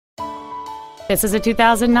This is a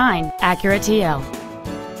 2009 Acura TL.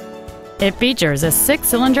 It features a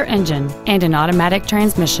 6-cylinder engine and an automatic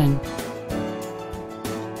transmission.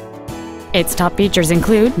 Its top features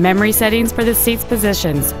include memory settings for the seat's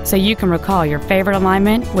positions, so you can recall your favorite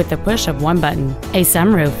alignment with the push of one button, a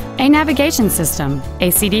sunroof, a navigation system, a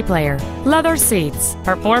CD player, leather seats,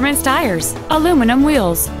 performance tires, aluminum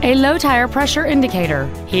wheels, a low tire pressure indicator,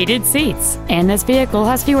 heated seats, and this vehicle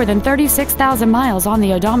has fewer than 36,000 miles on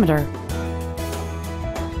the odometer.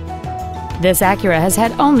 This Acura has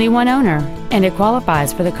had only one owner, and it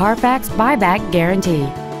qualifies for the Carfax buyback guarantee.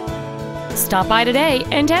 Stop by today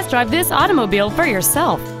and test drive this automobile for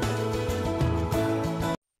yourself.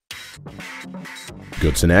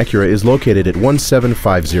 Goodson Acura is located at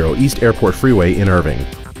 1750 East Airport Freeway in Irving.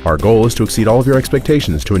 Our goal is to exceed all of your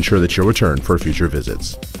expectations to ensure that you'll return for future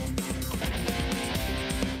visits.